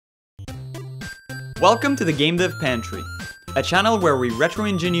Welcome to the Game Dev Pantry, a channel where we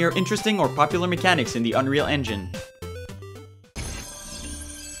retro-engineer interesting or popular mechanics in the Unreal Engine.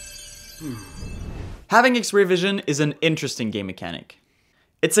 Having X-ray vision is an interesting game mechanic.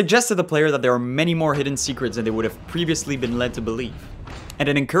 It suggests to the player that there are many more hidden secrets than they would have previously been led to believe, and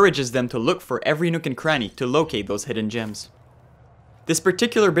it encourages them to look for every nook and cranny to locate those hidden gems. This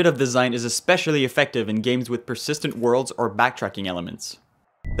particular bit of design is especially effective in games with persistent worlds or backtracking elements.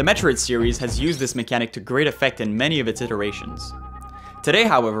 The Metroid series has used this mechanic to great effect in many of its iterations. Today,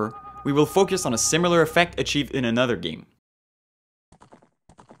 however, we will focus on a similar effect achieved in another game.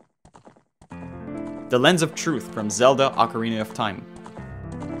 The Lens of Truth from Zelda Ocarina of Time.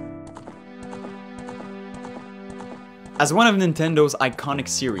 As one of Nintendo's iconic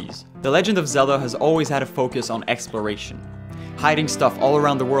series, The Legend of Zelda has always had a focus on exploration, hiding stuff all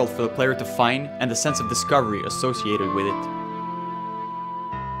around the world for the player to find and the sense of discovery associated with it.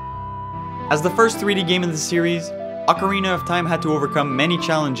 As the first 3D game in the series, Ocarina of Time had to overcome many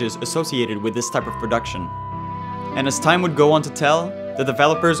challenges associated with this type of production. And as time would go on to tell, the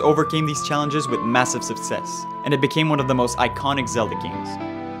developers overcame these challenges with massive success, and it became one of the most iconic Zelda games.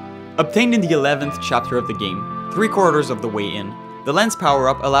 Obtained in the 11th chapter of the game, 3/4 of the way in, the lens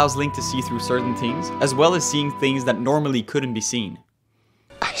power-up allows Link to see through certain things, as well as seeing things that normally couldn't be seen.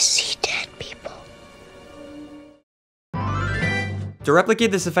 I see dead people. To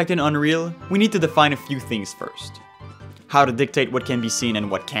replicate this effect in Unreal, we need to define a few things first. How to dictate what can be seen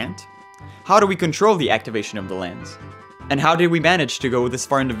and what can't? How do we control the activation of the lens? And how did we manage to go this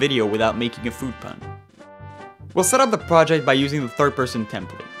far in the video without making a food pun? We'll set up the project by using the third-person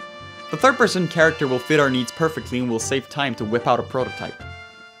template. The third-person character will fit our needs perfectly and will save time to whip out a prototype.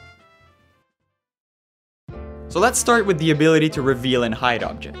 So let's start with the ability to reveal and hide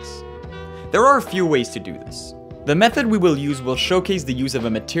objects. There are a few ways to do this. The method we will use will showcase the use of a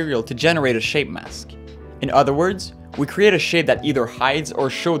material to generate a shape mask. In other words, we create a shape that either hides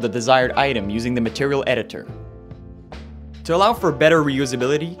or shows the desired item using the material editor. To allow for better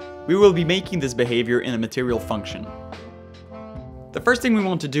reusability, we will be making this behavior in a material function. The first thing we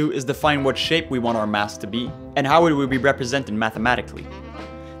want to do is define what shape we want our mask to be, and how it will be represented mathematically.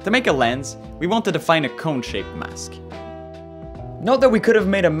 To make a lens, we want to define a cone-shaped mask. Note that we could have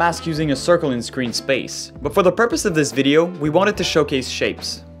made a mask using a circle in screen space, but for the purpose of this video, we wanted to showcase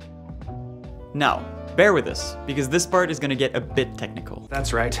shapes. Now, bear with us, because this part is gonna get a bit technical.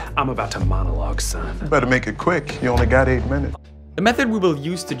 That's right, I'm about to monologue, son. Better make it quick, you only got 8 minutes. The method we will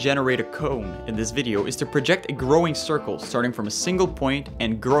use to generate a cone in this video is to project a growing circle starting from a single point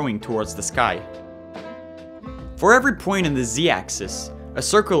and growing towards the sky. For every point in the z-axis, a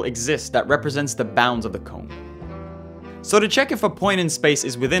circle exists that represents the bounds of the cone. So to check if a point in space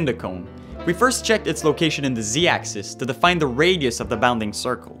is within the cone, we first checked its location in the z-axis to define the radius of the bounding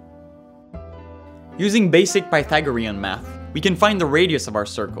circle. Using basic Pythagorean math, we can find the radius of our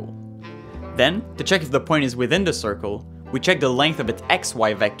circle. Then, to check if the point is within the circle, we check the length of its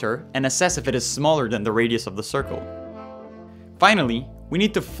xy vector and assess if it is smaller than the radius of the circle. Finally, we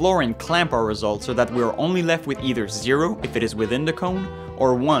need to floor and clamp our result so that we are only left with either 0 if it is within the cone,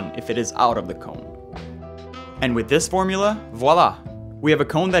 or 1 if it is out of the cone. And with this formula, voila! We have a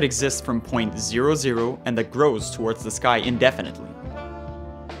cone that exists from point 0, 0 and that grows towards the sky indefinitely.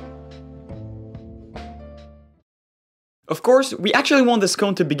 Of course, we actually want this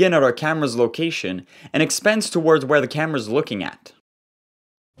cone to begin at our camera's location and expands towards where the camera is looking at.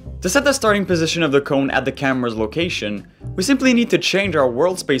 To set the starting position of the cone at the camera's location, we simply need to change our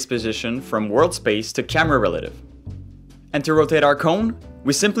world space position from world space to camera relative. And to rotate our cone,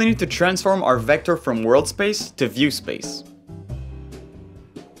 we simply need to transform our vector from world space to view space.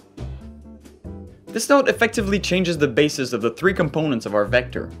 This node effectively changes the basis of the 3 components of our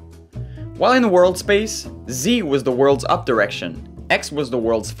vector. While in world space, Z was the world's up direction, X was the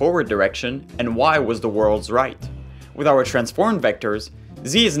world's forward direction, and Y was the world's right. With our transformed vectors,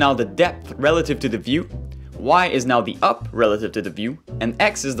 Z is now the depth relative to the view, Y is now the up relative to the view, and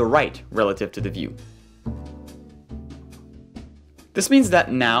X is the right relative to the view. This means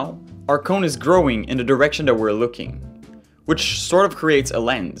that now, our cone is growing in the direction that we're looking, which sort of creates a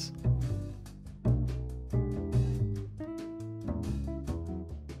lens.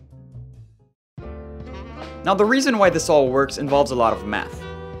 Now the reason why this all works involves a lot of math.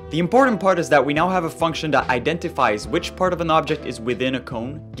 The important part is that we now have a function that identifies which part of an object is within a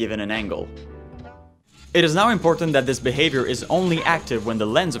cone given an angle. It is now important that this behavior is only active when the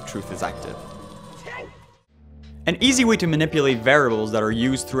lens of truth is active. An easy way to manipulate variables that are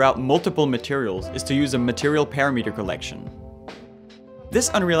used throughout multiple materials is to use a material parameter collection.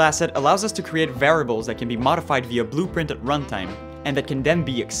 This Unreal asset allows us to create variables that can be modified via blueprint at runtime and that can then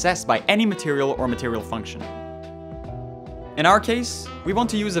be accessed by any material or material function. In our case, we want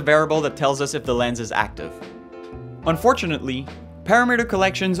to use a variable that tells us if the lens is active. Unfortunately, parameter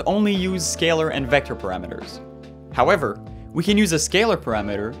collections only use scalar and vector parameters. However, we can use a scalar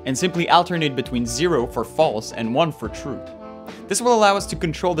parameter and simply alternate between 0 for false and 1 for true. This will allow us to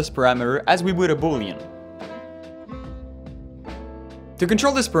control this parameter as we would a boolean. To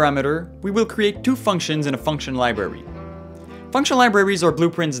control this parameter, we will create two functions in a function library. Function libraries are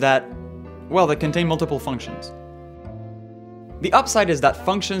blueprints that contain multiple functions. The upside is that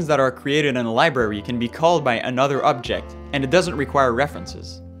functions that are created in a library can be called by another object, and it doesn't require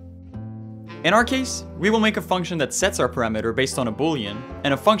references. In our case, we will make a function that sets our parameter based on a boolean,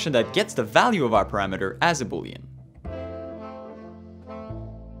 and a function that gets the value of our parameter as a boolean.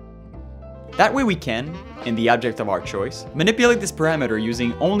 That way we can, in the object of our choice, manipulate this parameter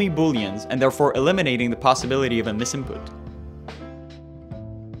using only booleans and therefore eliminating the possibility of a misinput.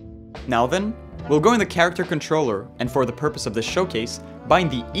 Now then, we'll go in the character controller and for the purpose of this showcase, bind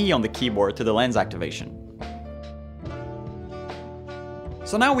the E on the keyboard to the lens activation.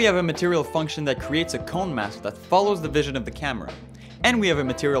 So now we have a material function that creates a cone mask that follows the vision of the camera, and we have a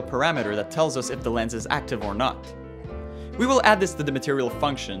material parameter that tells us if the lens is active or not. We will add this to the material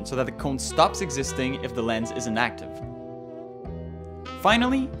function so that the cone stops existing if the lens is inactive.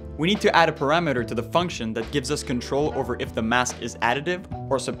 Finally, we need to add a parameter to the function that gives us control over if the mask is additive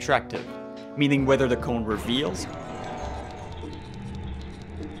or subtractive, meaning whether the cone reveals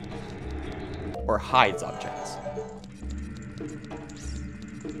or hides objects.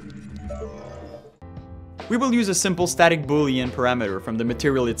 We will use a simple static boolean parameter from the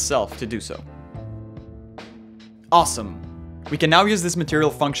material itself to do so. Awesome! We can now use this material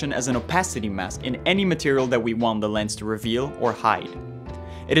function as an opacity mask in any material that we want the lens to reveal or hide.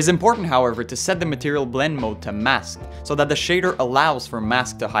 It is important, however, to set the material blend mode to mask so that the shader allows for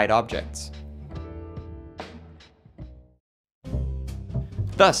mask to hide objects.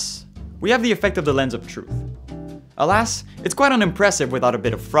 Thus, we have the effect of the lens of truth. Alas, it's quite unimpressive without a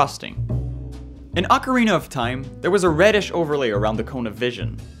bit of frosting. In Ocarina of Time, there was a reddish overlay around the cone of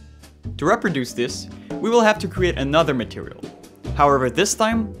vision. To reproduce this, we will have to create another material. However, this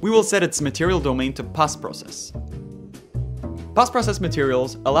time, we will set its material domain to post-process. Post-process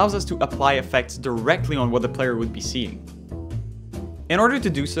materials allows us to apply effects directly on what the player would be seeing. In order to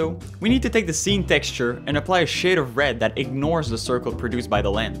do so, we need to take the scene texture and apply a shade of red that ignores the circle produced by the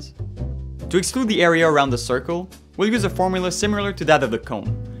lens. To exclude the area around the circle, we'll use a formula similar to that of the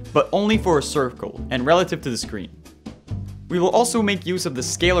cone, but only for a circle and relative to the screen. We will also make use of the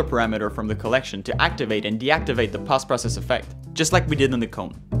scalar parameter from the collection to activate and deactivate the post-process effect, just like we did on the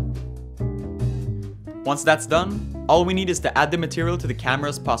cone. Once that's done, all we need is to add the material to the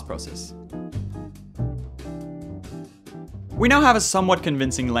camera's post-process. We now have a somewhat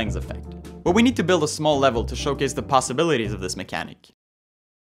convincing lens effect, but we need to build a small level to showcase the possibilities of this mechanic.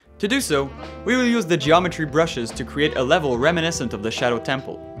 To do so, we will use the geometry brushes to create a level reminiscent of the Shadow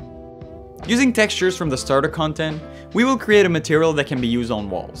Temple. Using textures from the starter content, we will create a material that can be used on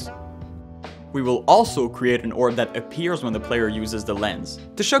walls. We will also create an orb that appears when the player uses the lens,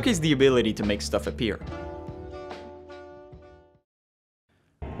 to showcase the ability to make stuff appear.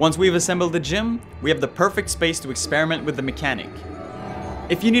 Once we've assembled the gym, we have the perfect space to experiment with the mechanic.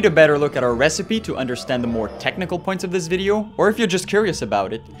 If you need a better look at our recipe to understand the more technical points of this video, or if you're just curious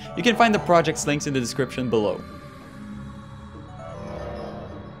about it, you can find the project's links in the description below.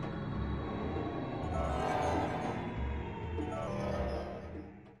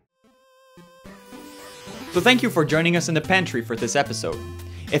 So thank you for joining us in the Pantry for this episode.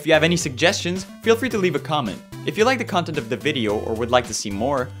 If you have any suggestions, feel free to leave a comment. If you like the content of the video or would like to see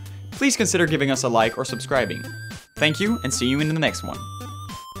more, please consider giving us a like or subscribing. Thank you and see you in the next one.